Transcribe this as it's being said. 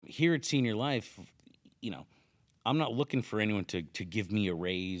here at Senior Life, you know, I'm not looking for anyone to give me a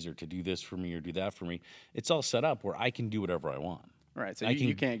raise or to do this for me or do that for me. It's all set up where I can do whatever I want. Right. So I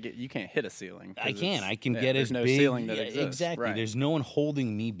you can't hit a ceiling. I can. I can yeah, get there's as no big. ceiling that Yeah, exists. exactly. Right. There's no one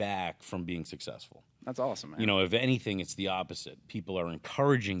holding me back from being successful. That's awesome, man. You know, if anything, it's the opposite. People are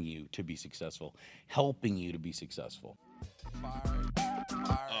encouraging you to be successful, helping you to be successful.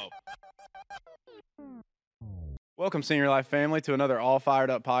 Welcome, Senior Life family, to another All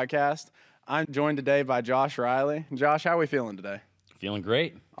Fired Up podcast. I'm joined today by Josh Riley. Josh, how are we feeling today? Feeling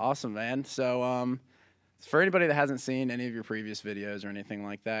great. Awesome, man. So, for anybody that hasn't seen any of your previous videos or anything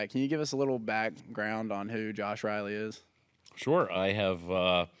like that, can you give us a little background on who Josh Riley is? Sure. I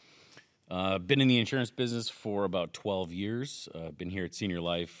have been in the insurance business for about 12 years. Been here at Senior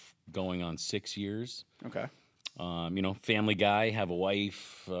Life going on 6 years. Okay. You know, family guy, have a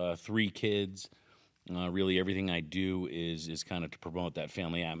wife, 3 kids. Really everything I do is kind of to promote that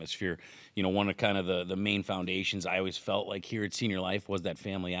family atmosphere. You know, one of kind of the main foundations I always felt like here at Senior Life was that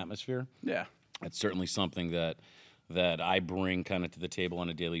family atmosphere. Yeah. That's certainly something that I bring kind of to the table on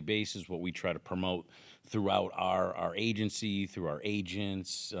a daily basis, what we try to promote throughout our agency, through our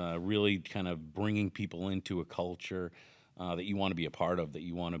agents, really kind of bringing people into a culture that you want to be a part of, that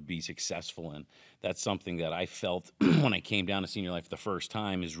you want to be successful in. That's something that I felt when I came down to Senior Life the first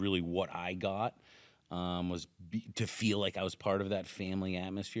time is really what I got, to feel like I was part of that family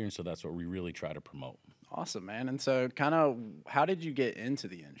atmosphere, and so that's what we really try to promote. Awesome, man. And so kind of how did you get into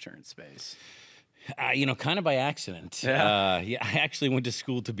the insurance space? You know, kind of by accident. Yeah. I actually went to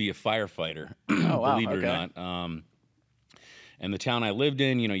school to be a firefighter, Oh, wow. believe it Okay. or not. And the town I lived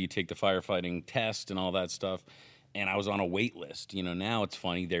in, you know, you take the firefighting test and all that stuff, and I was on a wait list. You know, now it's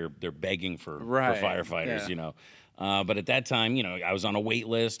funny, they're begging for Right. firefighters, Yeah. you know. But at that time, you know, I was on a wait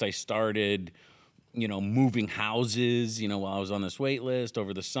list. I started, you know, moving houses, you know, while I was on this wait list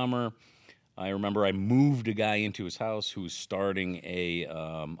over the summer. I remember I moved a guy into his house who was starting a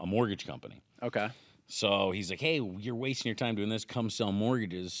mortgage company. Okay. So he's like, hey, you're wasting your time doing this. Come sell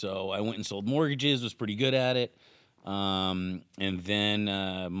mortgages. So I went and sold mortgages, was pretty good at it. And then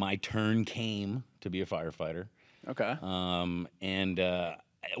my turn came to be a firefighter. Okay. And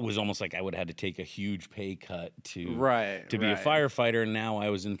it was almost like I would have had to take a huge pay cut to be a Right. firefighter. And now I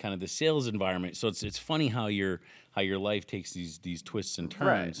was in kind of the sales environment. So it's funny how your life takes these twists and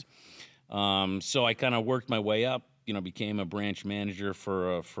turns. So I kind of worked my way up. You know, became a branch manager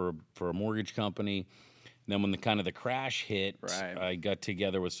for a mortgage company. And then when the crash hit, Right. I got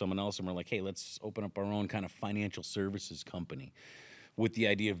together with someone else and we're like, hey, let's open up our own kind of financial services company with the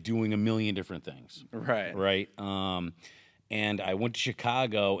idea of doing a million different things. Right. Right. And I went to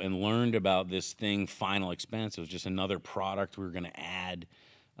Chicago and learned about this thing, Final Expense. It was just another product we were going to add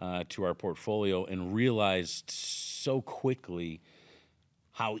to our portfolio, and realized so quickly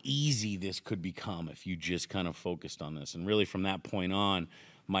how easy this could become if you just kind of focused on this. And really from that point on,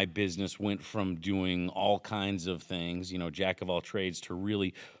 my business went from doing all kinds of things, you know, jack of all trades, to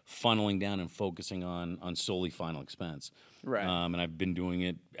really funneling down and focusing on solely Final Expense. Right. And I've been doing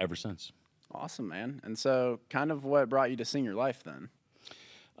it ever since. Awesome, man. And so kind of what brought you to Senior Life then?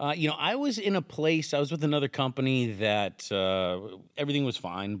 You know, I was in a place, I was with another company that everything was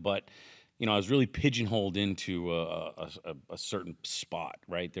fine, but, you know, I was really pigeonholed into a certain spot,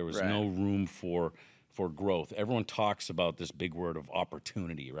 right? There was Right. no room for growth. Everyone talks about this big word of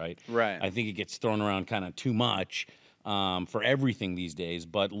opportunity, right? Right. I think it gets thrown around kind of too much for everything these days,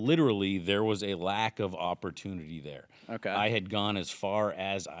 but literally there was a lack of opportunity there. Okay. I had gone as far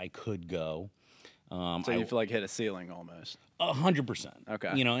as I could go. So you feel like hit a ceiling almost. 100%.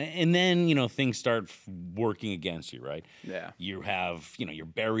 Okay. You know, and then, you know, things start working against you, right? Yeah. You have, you know, you're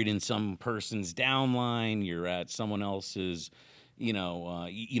buried in some person's downline, you're at someone else's,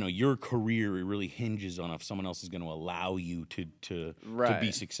 your career, it really hinges on if someone else is going to allow you to be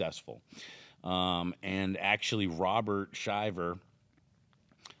Right. successful. And actually, Robert Shiver,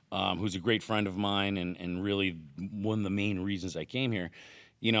 who's a great friend of mine and really one of the main reasons I came here,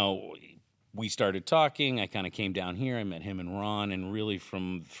 you know, we started talking. I kind of came down here. I met him and Ron, and really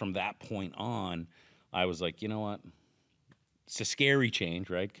from that point on, I was like, you know what? It's a scary change,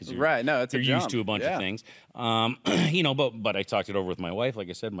 right? Because Right. No, it's a you're used jump. to a bunch Yeah. of things. You know, but I talked it over with my wife, like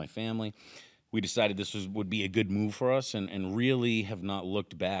I said, my family. We decided this would be a good move for us, and really have not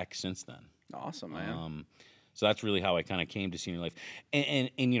looked back since then. Awesome, man. So that's really how I kind of came to Senior Life. And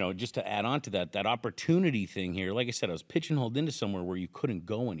you know, just to add on to that opportunity thing here, like I said, I was pigeonholed into somewhere where you couldn't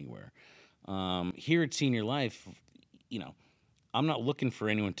go anywhere. Here at Senior Life, you know, I'm not looking for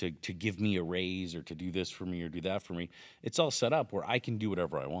anyone to give me a raise or to do this for me or do that for me. It's all set up where I can do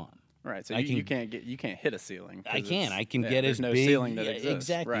whatever I want. Right. So I you can't hit a ceiling. I 'cause can. it's- I can yeah, get there's as no big. ceiling that Yeah, exists.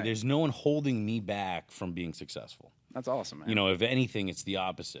 exactly. Right. There's no one holding me back from being successful. That's awesome, man. You know, if anything, it's the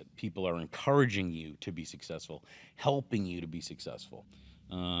opposite. People are encouraging you to be successful, helping you to be successful.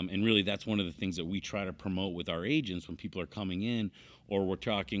 And really, that's one of the things that we try to promote with our agents when people are coming in, or we're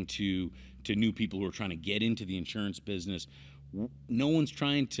talking to new people who are trying to get into the insurance business. No one's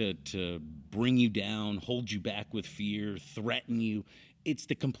trying to bring you down, hold you back with fear, threaten you. It's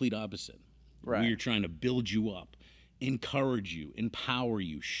the complete opposite. Right. We're trying to build you up, encourage you, empower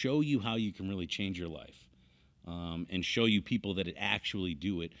you, show you how you can really change your life, and show you people that actually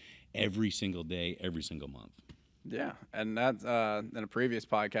do it every single day, every single month. Yeah, and that's in a previous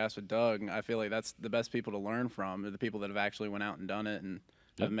podcast with Doug, I feel like that's the best people to learn from are the people that have actually went out and done it and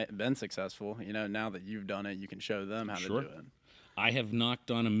have been successful. You know, now that you've done it, you can show them how Sure. to do it. I have knocked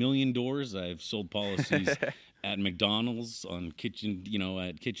on 1 million doors. I've sold policies at McDonald's, on kitchen,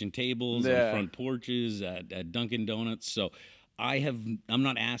 at kitchen tables, Yeah. on front porches, at Dunkin' Donuts. So I'm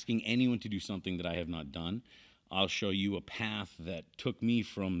not asking anyone to do something that I have not done. I'll show you a path that took me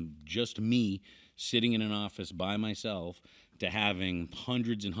from just me sitting in an office by myself to having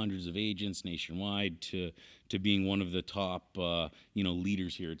hundreds and hundreds of agents nationwide to being one of the top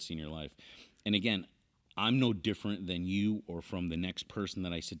leaders here at Senior Life. And again, I'm no different than you or from the next person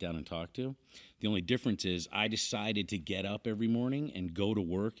that I sit down and talk to. The only difference is I decided to get up every morning and go to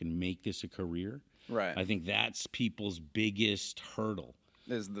work and make this a career. Right. I think that's people's biggest hurdle.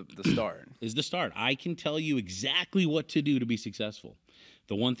 Is the start. Is the start. I can tell you exactly what to do to be successful.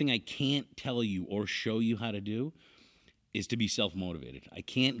 The one thing I can't tell you or show you how to do is to be self-motivated. I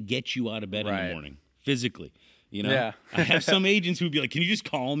can't get you out of bed in Right. the morning physically. You know, Yeah. I have some agents who'd be like, "Can you just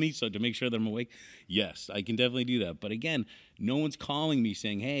call me so to make sure that I'm awake?" Yes, I can definitely do that. But again, no one's calling me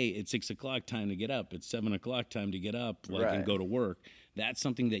saying, "Hey, it's 6 o'clock, time to get up. It's 7 o'clock, time to get up, and Right. go to work." That's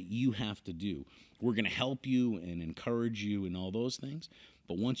something that you have to do. We're going to help you and encourage you and all those things.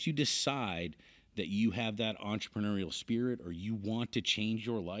 But once you decide that you have that entrepreneurial spirit or you want to change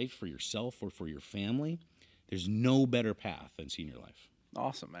your life for yourself or for your family, there's no better path than Senior Life.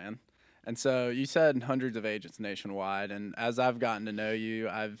 Awesome, man. And so you said hundreds of agents nationwide, and as I've gotten to know you,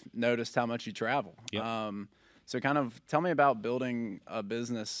 I've noticed how much you travel. Yep. So kind of tell me about building a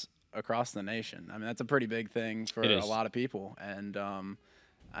business across the nation. I mean, that's a pretty big thing for It a is. lot of people. And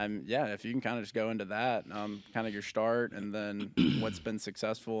if you can kind of just go into that, kind of your start, and then what's been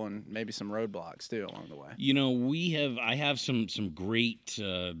successful, and maybe some roadblocks too along the way. You know, I have some great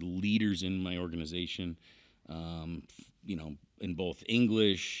leaders in my organization, in both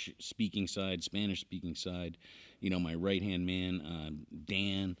English speaking side, Spanish speaking side, my right-hand man,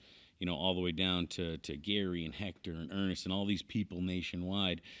 Dan, all the way down to Gary and Hector and Ernest and all these people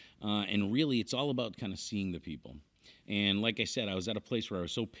nationwide. And really, it's all about kind of seeing the people. And like I said, I was at a place where I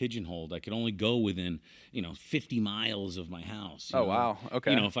was so pigeonholed, I could only go within, 50 miles of my house. Oh, wow.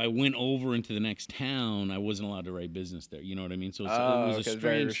 Okay. If I went over into the next town, I wasn't allowed to write business there. You know what I mean? So it was a okay, strange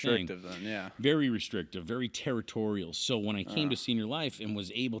very thing. restrictive then, yeah. Very restrictive, very territorial. So when I came to Senior Life and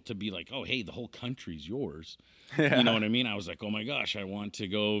was able to be like, oh, hey, the whole country's yours. Yeah. You know what I mean? I was like, oh my gosh, I want to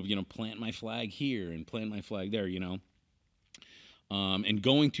go, plant my flag here and plant my flag there, and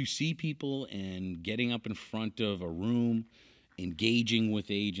going to see people and getting up in front of a room, engaging with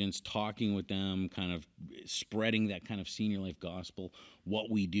agents, talking with them, kind of spreading that kind of Senior Life gospel, what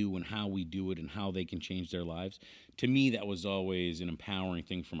we do and how we do it and how they can change their lives. To me, that was always an empowering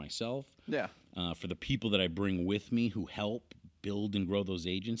thing for myself. Yeah. For the people that I bring with me who help build and grow those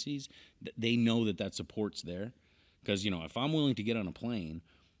agencies, they know that support's there. Because, if I'm willing to get on a plane,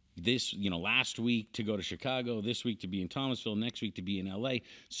 last week to go to Chicago, this week to be in Thomasville, next week to be in LA,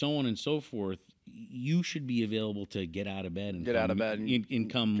 so on and so forth, you should be available to get out of bed and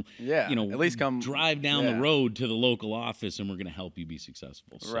come, Yeah, at least come drive down the road to the local office, and we're going to help you be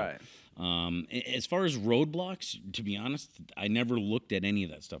successful. So, Right. As far as roadblocks, to be honest, I never looked at any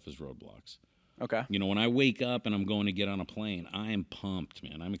of that stuff as roadblocks. Okay. When I wake up and I'm going to get on a plane, I am pumped,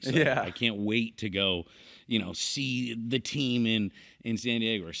 man. I'm excited. Yeah. I can't wait to go, see the team in San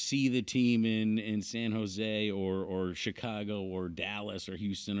Diego or see the team in San Jose or Chicago or Dallas or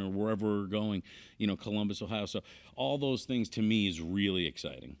Houston or wherever we're going, Columbus, Ohio. So all those things to me is really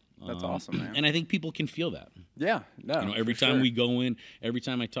exciting. That's awesome, man. And I think people can feel that. Yeah. No. Every for time sure. we go in, every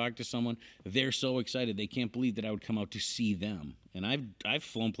time I talk to someone, they're so excited. They can't believe that I would come out to see them. And I've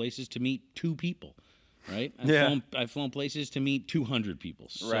flown places to meet 2 people, right? I've flown places to meet 200 people.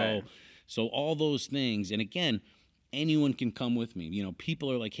 Right. So all those things. And again, anyone can come with me.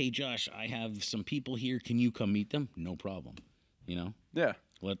 People are like, "Hey, Josh, I have some people here. Can you come meet them?" No problem. Yeah.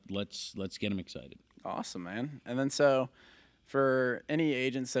 Let's get them excited. Awesome, man. And then so For any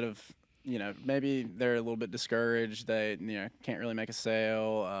agents that have, maybe they're a little bit discouraged, they, can't really make a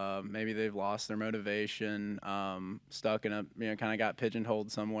sale, maybe they've lost their motivation, stuck in a, kind of got pigeonholed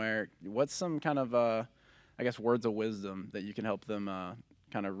somewhere. What's some kind of, I guess, words of wisdom that you can help them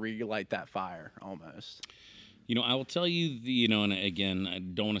kind of relight that fire almost? I will tell you, and again, I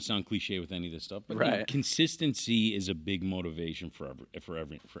don't want to sound cliche with any of this stuff, but Right. Consistency is a big motivation for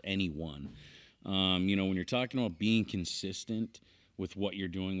anyone. When you're talking about being consistent with what you're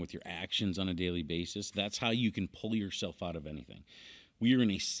doing with your actions on a daily basis, that's how you can pull yourself out of anything. We are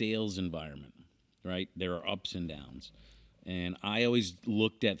in a sales environment, right? There are ups and downs. And I always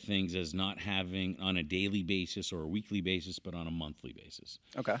looked at things as not having on a daily basis or a weekly basis, but on a monthly basis.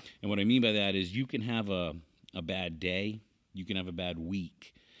 Okay. And what I mean by that is you can have a bad day, you can have a bad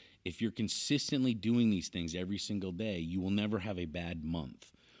week. If you're consistently doing these things every single day, you will never have a bad month.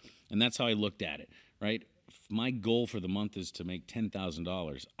 And that's how I looked at it, right? If my goal for the month is to make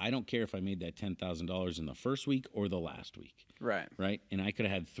 $10,000. I don't care if I made that $10,000 in the first week or the last week. Right. Right? And I could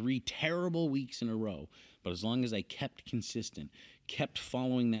have had 3 terrible weeks in a row, but as long as I kept consistent, kept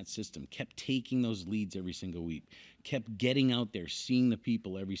following that system, kept taking those leads every single week, kept getting out there, seeing the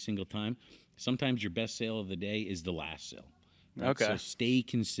people every single time, sometimes your best sale of the day is the last sale. Right? Okay. So stay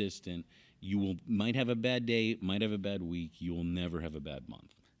consistent. You might have a bad day, might have a bad week. You will never have a bad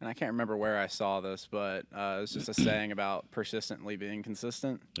month. And I can't remember where I saw this, but it's just a saying about persistently being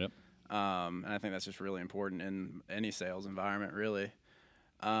consistent. Yep. And I think that's just really important in any sales environment, really.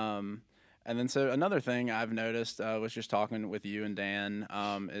 And then so another thing I've noticed was just talking with you and Dan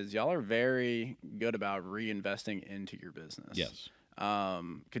is y'all are very good about reinvesting into your business. Yes.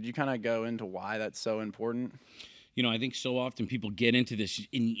 Could you kind of go into why that's so important? I think so often people get into this,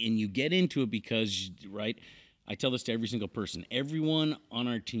 and you get into it because, right, I tell this to every single person. Everyone on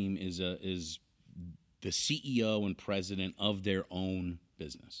our team is the CEO and president of their own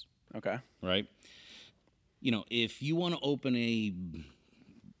business. Okay. Right? If you want to open a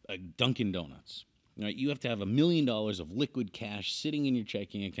Dunkin' Donuts, right, you have to have $1 million of liquid cash sitting in your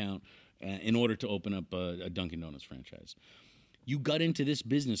checking account in order to open up a Dunkin' Donuts franchise. You got into this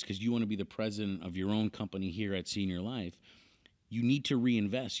business because you want to be the president of your own company here at Senior Life. You need to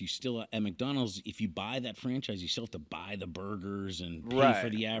reinvest. You still, at McDonald's, if you buy that franchise, you still have to buy the burgers and pay for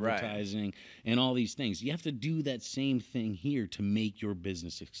the advertising and all these things. You have to do that same thing here to make your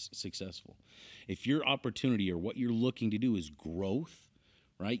business successful. If your opportunity or what you're looking to do is growth,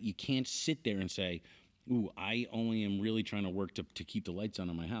 right, you can't sit there and say, ooh, I only am really trying to work to keep the lights on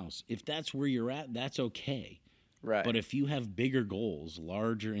in my house. If that's where you're at, that's okay. Right. But if you have bigger goals,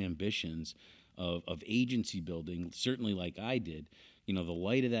 larger ambitions of agency building, certainly like I did, the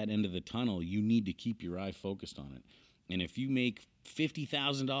light of that end of the tunnel, you need to keep your eye focused on it. And if you make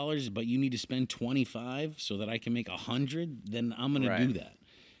 $50,000, but you need to spend $25 so that I can make $100, then I'm going to do that.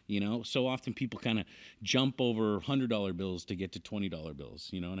 So often people kind of jump over $100 bills to get to $20 bills,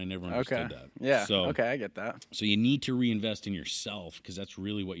 and I never understood that. Yeah. So, okay, I get that. So you need to reinvest in yourself because that's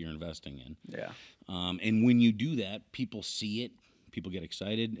really what you're investing in. Yeah. And when you do that, people see it, people get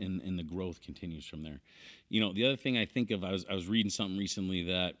excited, and the growth continues from there. The other thing I think of, I was reading something recently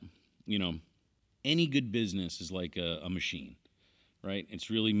that, any good business is like a machine, right? It's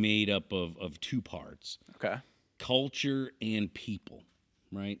really made up of 2 parts. Okay. Culture and people.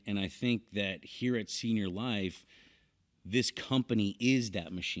 Right. And I think that here at Senior Life, this company is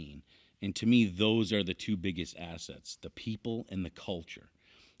that machine. And to me, those are the 2 biggest assets, the people and the culture.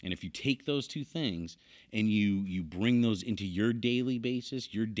 And if you take those 2 things and you bring those into your daily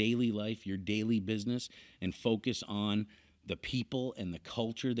basis, your daily life, your daily business, and focus on the people and the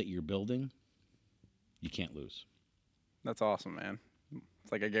culture that you're building, you can't lose. That's awesome, man.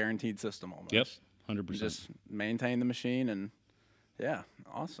 It's like a guaranteed system almost. Yep, 100%. You just maintain the machine and... Yeah,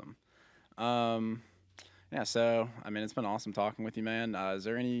 awesome. Yeah, so, it's been awesome talking with you, man. Is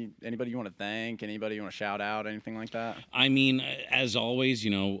there anybody you want to thank, anybody you want to shout out, anything like that? As always,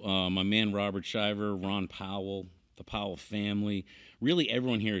 my man Robert Shiver, Ron Powell, the Powell family, really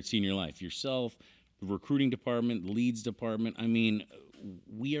everyone here at Senior Life, yourself, the recruiting department, the leads department.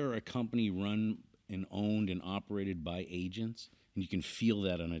 We are a company run and owned and operated by agents, and you can feel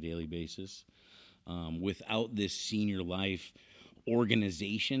that on a daily basis. Without this Senior Life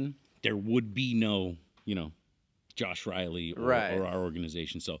organization, there would be no, Josh Riley or our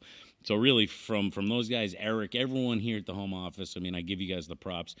organization. So really from those guys, Eric, everyone here at the home office, I give you guys the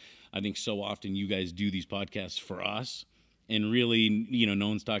props. I think so often you guys do these podcasts for us, and really, no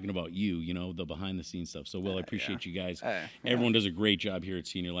one's talking about you, the behind the scenes stuff. So, Will, I appreciate you guys. Everyone does a great job here at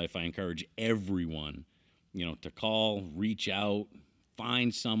Senior Life. I encourage everyone, to call, reach out,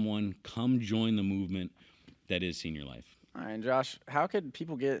 find someone, come join the movement that is Senior Life. All right, Josh, how could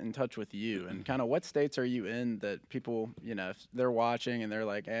people get in touch with you, and kind of what states are you in that people, if they're watching and they're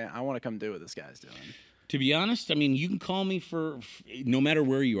like, hey, I want to come do what this guy's doing? To be honest, I mean, you can call me for no matter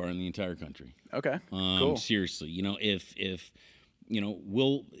where you are in the entire country. Okay, cool. Seriously,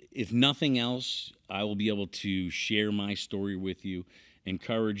 if nothing else, I will be able to share my story with you,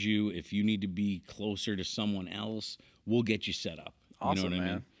 encourage you. If you need to be closer to someone else, we'll get you set up. Awesome, you know what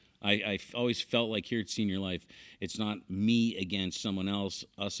man. I mean? I've always felt like here at Senior Life, it's not me against someone else,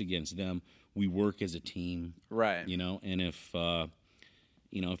 us against them. We work as a team. Right. And if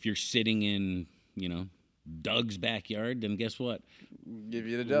you're sitting in, Doug's backyard, then guess what? Give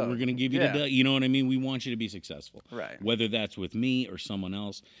you the dough. We're going to give you the dough. You know what I mean? We want you to be successful. Right. Whether that's with me or someone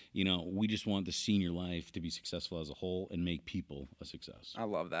else, we just want the Senior Life to be successful as a whole and make people a success. I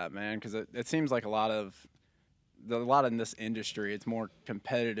love that, man, because it seems like a lot in this industry, it's more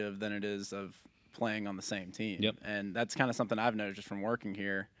competitive than it is of playing on the same team. Yep. And that's kind of something I've noticed just from working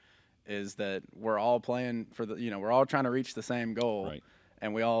here, is that we're all playing for we're all trying to reach the same goal. Right.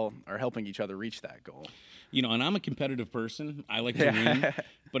 And we all are helping each other reach that goal. And I'm a competitive person. I like to win.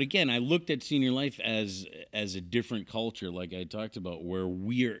 But again, I looked at Senior Life as a different culture, like I talked about,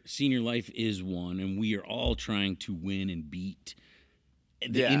 where Senior Life is one, and we are all trying to win and beat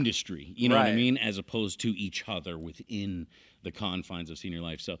the industry. You know what I mean? As opposed to each other within the confines of Senior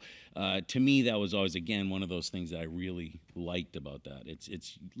Life. So to me, that was always, again, one of those things that I really liked about that.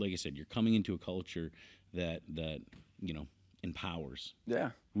 It's like I said, you're coming into a culture that empowers.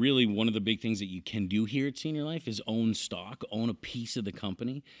 Yeah. Really, one of the big things that you can do here at Senior Life is own stock, own a piece of the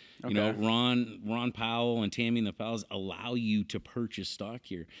company. Okay. Ron Powell and Tammy and the Powells allow you to purchase stock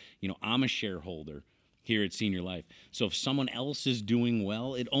here. I'm a shareholder here at Senior Life. So if someone else is doing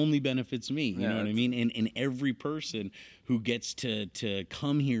well, it only benefits me. You know what I mean? And every person who gets to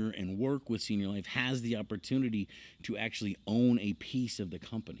come here and work with Senior Life has the opportunity to actually own a piece of the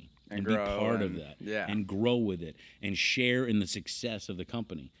company. And be part of that, and grow with it, and share in the success of the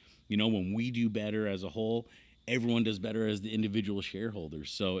company. When we do better as a whole, everyone does better as the individual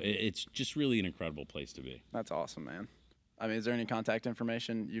shareholders. So it's just really an incredible place to be. That's awesome, man. I mean, is there any contact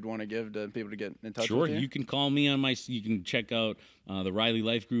information you'd want to give to people to get in touch Sure, with you? You can call me you can check out the Riley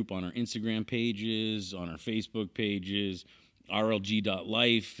Life Group on our Instagram pages, on our Facebook pages.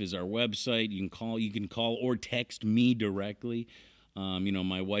 RLG.life is our website. You can call or text me directly.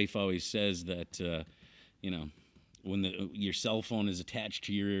 My wife always says that, when your cell phone is attached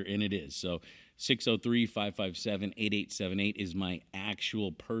to your, and it is. So 603-557-8878 is my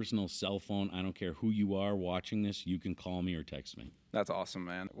actual personal cell phone. I don't care who you are watching this. You can call me or text me. That's awesome,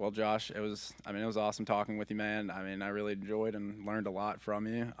 man. Well, Josh, it was awesome talking with you, man. I mean, I really enjoyed and learned a lot from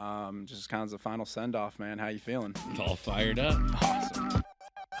you. Just kind of the final send-off, man. How you feeling? All fired up. Awesome.